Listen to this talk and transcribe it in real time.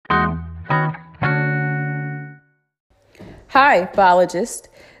Hi, biologist.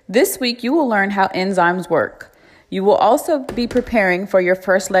 This week you will learn how enzymes work. You will also be preparing for your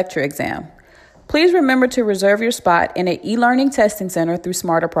first lecture exam. Please remember to reserve your spot in an e-learning testing center through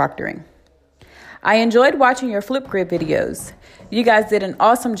Smarter Proctoring. I enjoyed watching your Flipgrid videos. You guys did an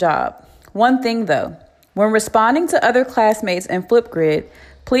awesome job. One thing though, when responding to other classmates in Flipgrid,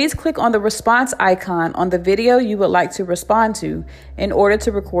 please click on the response icon on the video you would like to respond to in order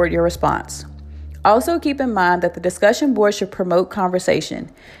to record your response. Also keep in mind that the discussion board should promote conversation,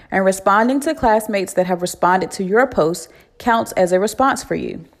 and responding to classmates that have responded to your post counts as a response for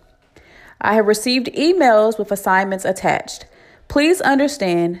you. I have received emails with assignments attached. Please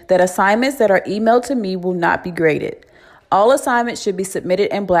understand that assignments that are emailed to me will not be graded. All assignments should be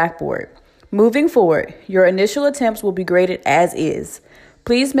submitted in Blackboard. Moving forward, your initial attempts will be graded as is.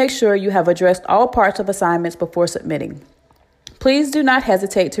 Please make sure you have addressed all parts of assignments before submitting. Please do not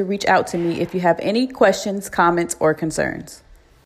hesitate to reach out to me if you have any questions, comments, or concerns.